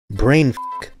Brainf,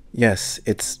 yes,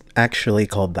 it's actually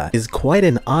called that, is quite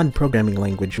an odd programming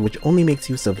language which only makes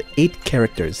use of 8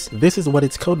 characters. This is what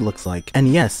its code looks like.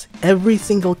 And yes, every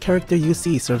single character you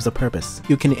see serves a purpose.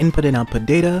 You can input and output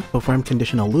data, perform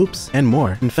conditional loops, and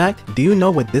more. In fact, do you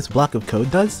know what this block of code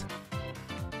does?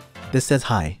 This says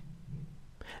hi.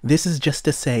 This is just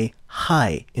to say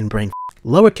hi in Brainf.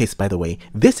 Lowercase, by the way.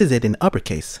 This is it in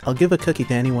uppercase. I'll give a cookie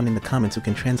to anyone in the comments who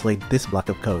can translate this block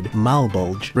of code.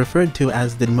 Malbolge, referred to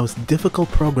as the most difficult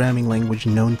programming language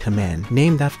known to man.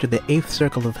 Named after the 8th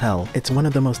circle of hell, it's one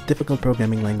of the most difficult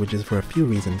programming languages for a few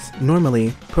reasons.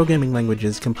 Normally, programming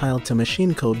languages compile to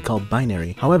machine code called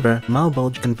binary. However,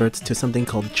 Malbolge converts to something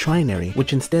called trinary,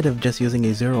 which instead of just using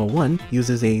a 0, 1,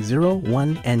 uses a 0,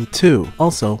 1, and 2.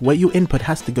 Also, what you input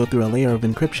has to go through a layer of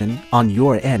encryption on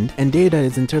your end, and data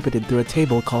is interpreted through a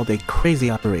table called a crazy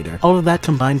operator. All of that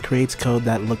combined creates code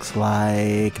that looks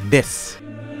like this.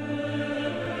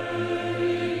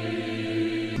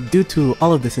 Due to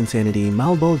all of this insanity,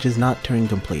 Malbolge is not Turing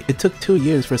complete. It took 2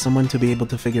 years for someone to be able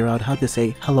to figure out how to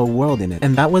say hello world in it,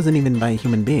 and that wasn't even by a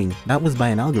human being, that was by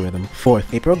an algorithm.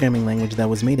 Fourth, a programming language that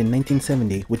was made in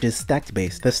 1970, which is stack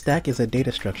based. The stack is a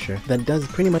data structure that does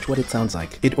pretty much what it sounds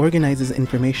like. It organizes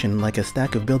information like a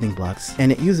stack of building blocks, and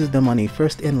it uses them on a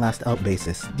first in last out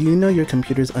basis. Do you know your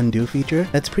computer's undo feature?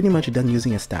 That's pretty much done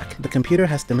using a stack. The computer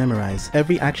has to memorize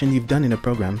every action you've done in a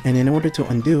program, and in order to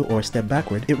undo or step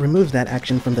backward, it removes that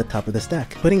action from the top of the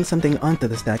stack. Putting something onto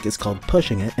the stack is called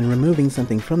pushing it, and removing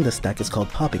something from the stack is called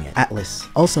popping it. Atlas,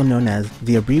 also known as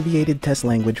the abbreviated test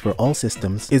language for all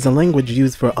systems, is a language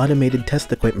used for automated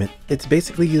test equipment. It's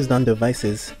basically used on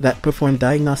devices that perform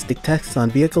diagnostic tests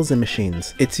on vehicles and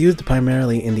machines. It's used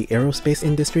primarily in the aerospace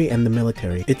industry and the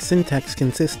military. Its syntax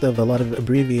consists of a lot of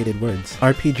abbreviated words.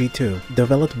 RPG2,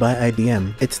 developed by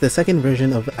IBM. It's the second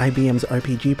version of IBM's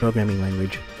RPG programming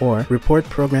language, or Report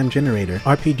Program Generator.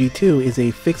 RPG2 is a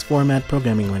fixed format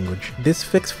programming language. This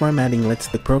fixed formatting lets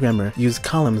the programmer use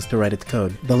columns to write its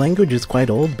code. The language is quite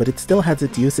old, but it still has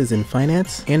its uses in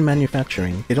finance and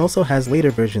manufacturing. It also has later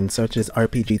versions such as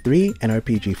RPG3 and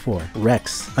RPG4.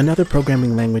 REXX, another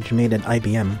programming language made at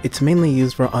IBM. It's mainly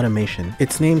used for automation.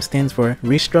 Its name stands for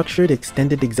Restructured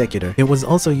Extended Executor. It was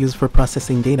also used for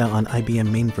processing data on IBM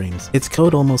mainframes. Its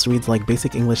code almost reads like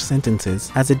basic English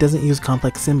sentences, as it doesn't use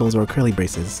complex symbols or curly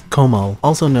braces. COMAL,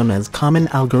 also known as Common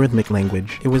Algorithmic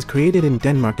Language. It was created in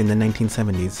Denmark in the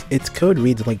 1970s. Its code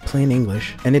reads like plain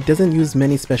English, and it doesn't use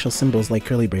many special symbols like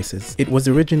curly braces. It was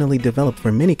originally developed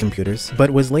for mini computers, but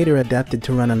was later adapted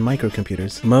to run on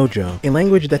microcomputers. Mojo, a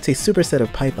language that's a superset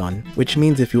of Python, which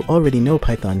means if you already know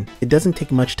Python, it doesn't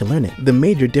take much to learn it. The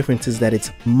major difference is that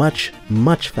it's much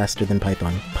faster than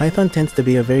Python. Python tends to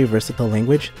be a very versatile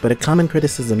language, but a common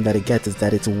criticism that it gets is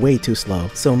that it's way too slow.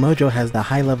 So Mojo has the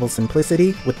high-level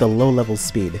simplicity with the low-level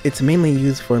speed. It's mainly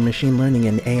used for machine learning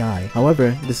and AI.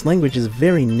 However, this language is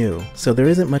very new, so there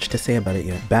isn't much to say about it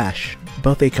yet. Bash,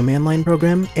 both a command line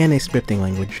program and a scripting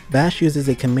language. Bash uses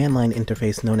a command line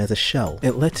interface known as a shell.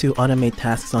 It lets you automate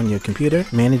tasks on your computer,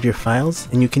 manage your files,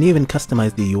 and you can even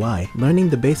customize the UI. Learning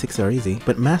the basics are easy,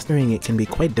 but mastering it can be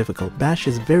quite difficult. Bash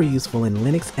is very useful in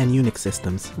Linux and Unix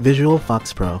systems. Visual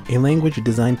FoxPro, a language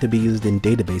designed to be used in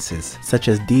databases, such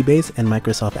as dBase and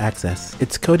Microsoft Access.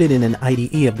 It's coded in an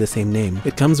IDE of the same name.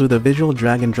 It comes with a visual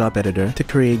drag and drop editor to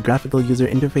create graphical user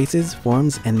interfaces,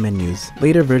 forms, and menus.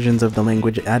 Later versions of the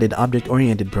language added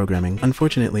object-oriented programming.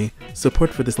 Unfortunately,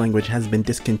 support for this language has been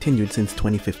discontinued since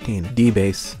 2015.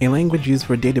 dBase, a language used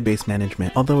for database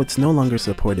management, although it's no longer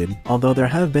supported, although there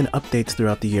have been updates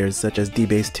throughout the years such as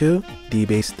dBase 2,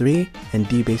 dBase 3, and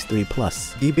dBase 3+.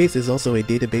 dBase is also a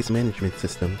database management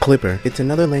system. Clipper, it's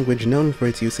another language known for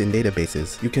its use in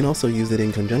databases. You can also use it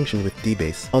in conjunction with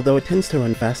dBase, although it tends to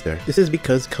run faster. This is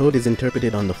because code is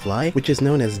interpreted on the fly, which is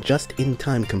known as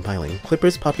just-in-time compiling.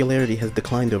 Clipper's popularity has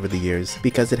declined over the years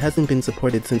because it hasn't been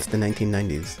supported since the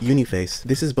 1990s. Uniface,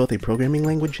 this is both a programming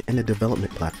language and a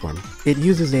development platform. It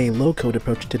uses a low-code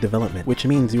approach to development, which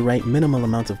means you write minimal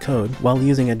amounts of code while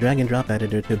using a drag-and-drop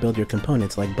editor to build your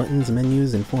components like buttons,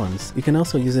 menus, and forms. You can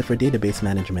also use it for database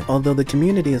management, although the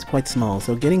community is quite small,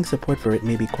 so getting support for it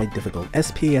may be quite difficult.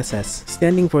 SPSS,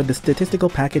 standing for the Statistical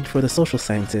Package for the Social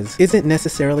Sciences, isn't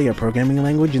necessarily a programming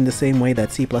language in the same way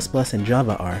that C++ C++ and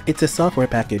Java are. It's a software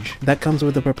package that comes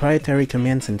with a proprietary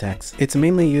command syntax. It's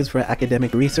mainly used for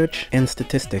academic research and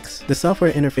statistics. The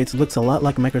software interface looks a lot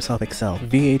like Microsoft Excel,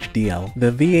 VHDL.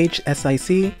 The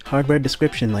VHSIC, Hardware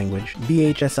Description Language,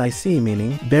 VHSIC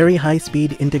meaning Very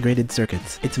High-Speed Integrated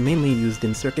Circuits. It's mainly used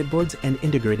in circuit boards and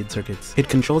integrated circuits. It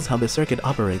controls how the circuit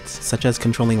operates, such as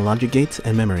controlling logic gates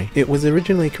and memory. It was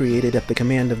originally created at the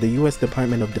command of the US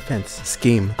Department of Defense.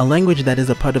 Scheme, a language that is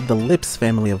a part of the Lisp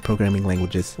family of programming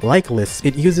languages. Like Lisp,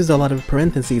 it uses a lot of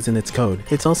parentheses in its code.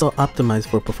 It's also optimized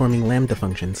for performing lambda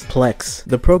functions. PLEX,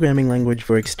 the programming language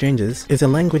for exchanges, is a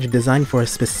language designed for a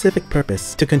specific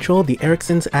purpose, to control the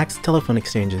Ericsson's AX telephone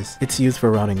exchanges. It's used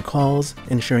for routing calls,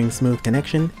 ensuring smooth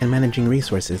connection, and managing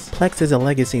resources. PLEX is a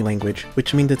legacy language,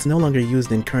 which means it's no longer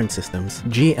used in current systems.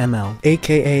 GML,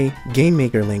 aka Game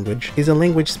Maker Language, is a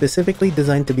language specifically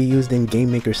designed to be used in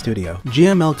Game Maker Studio.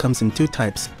 GML comes in two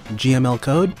types, GML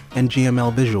Code and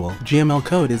GML Visual. GML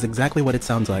Code is exactly what it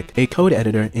sounds like, a code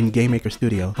editor in Game Maker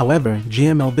Studio. However,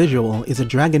 GML Visual is a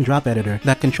drag and drop editor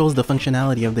that controls the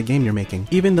functionality of the game you're making.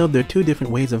 Even though they're two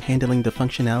different ways of handling the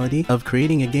functionality of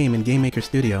creating a game in Game Maker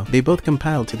Studio, they both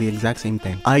compile to the exact same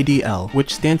thing. IDL,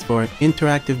 which stands for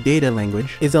Interactive Data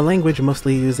Language, is a language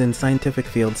mostly used in scientific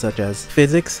fields such as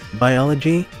physics,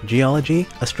 biology, geology,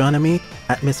 astronomy,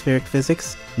 atmospheric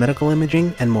physics, medical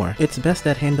imaging, and more. It's best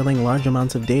at handling large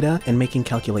amounts of data and making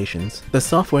calculations. The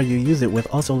software you use it with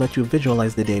also lets you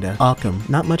visualize the data. Occam,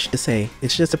 not much to say,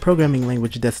 it's just a programming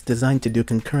language that's designed to do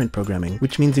concurrent programming,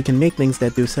 which means you can make things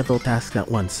that do several tasks at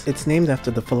once. It's named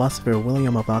after the philosopher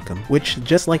William of Occam, which,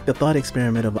 just like the thought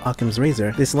experiment of Occam's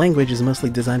razor, this language is mostly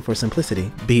designed for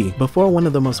simplicity. B. Before one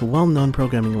of the most well-known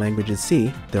programming languages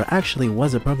C, there actually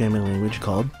was a programming language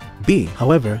called B.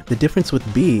 However, the difference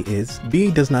with B is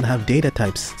B does not have data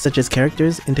types, such as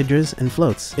characters, integers, and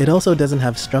floats. It also doesn't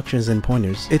have structures and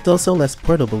pointers. It's also less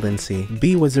portable than C.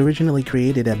 B was originally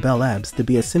created at Bell Labs to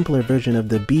be a simpler version of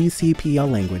the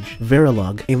BCPL language.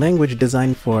 Verilog, a language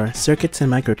designed for circuits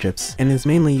and microchips, and is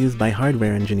mainly used by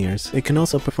hardware engineers. It can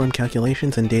also perform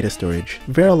calculations and data storage.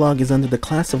 Verilog is under the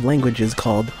class of languages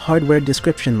called Hardware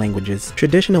Description Languages.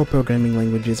 Traditional programming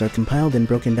languages are compiled and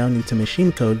broken down into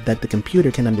machine code that the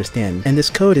computer can understand, and this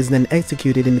code is then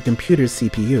executed in the computer's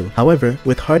CPU. However,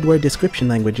 with Hardware Description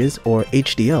Languages, or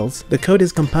HDLs, the code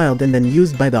is compiled and then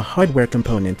used by the hardware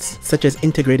components, such as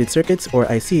integrated circuits, or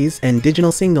ICs, and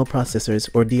digital signal processors,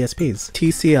 or DSPs.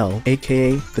 TCL,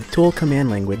 aka the Tool Command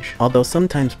Language, although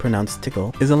sometimes pronounced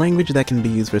tickle, is a language that can be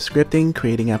used for scripting,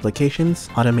 creating applications,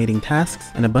 automating tasks,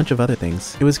 and a bunch of other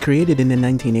things. It was created in the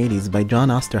 1980s by John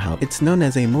Osterhout. It's known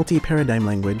as a multi-paradigm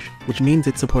language, which means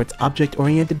it supports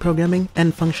object-oriented programming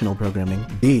and functional programming.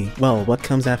 D. Well, what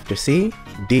comes after C?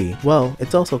 D. Well,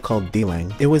 it's also called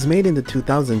D-Lang. It was made in the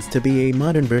 2000s to be a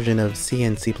modern version of C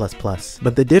and C++.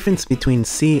 But the difference between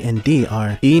C and D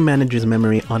are D manages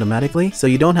memory automatically, so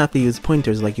you don't have to use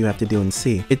pointers like you have to do in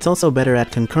C. It's also better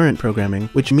at concurrent programming,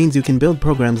 which means you can build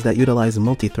programs that utilize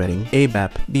multi-threading.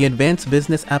 ABAP, the Advanced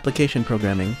Business Application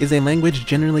Programming, is a language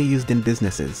generally used in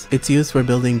businesses. It's used for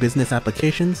building business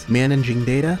applications, managing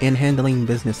data, and handling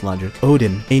business logic.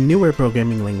 Odin, a newer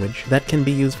programming language that can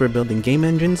be used for building game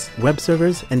engines, web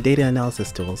servers, and data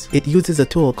analysis tools. It uses a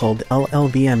tool called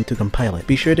LLVM to compile it.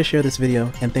 Be sure to share this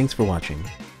video, and thanks for watching.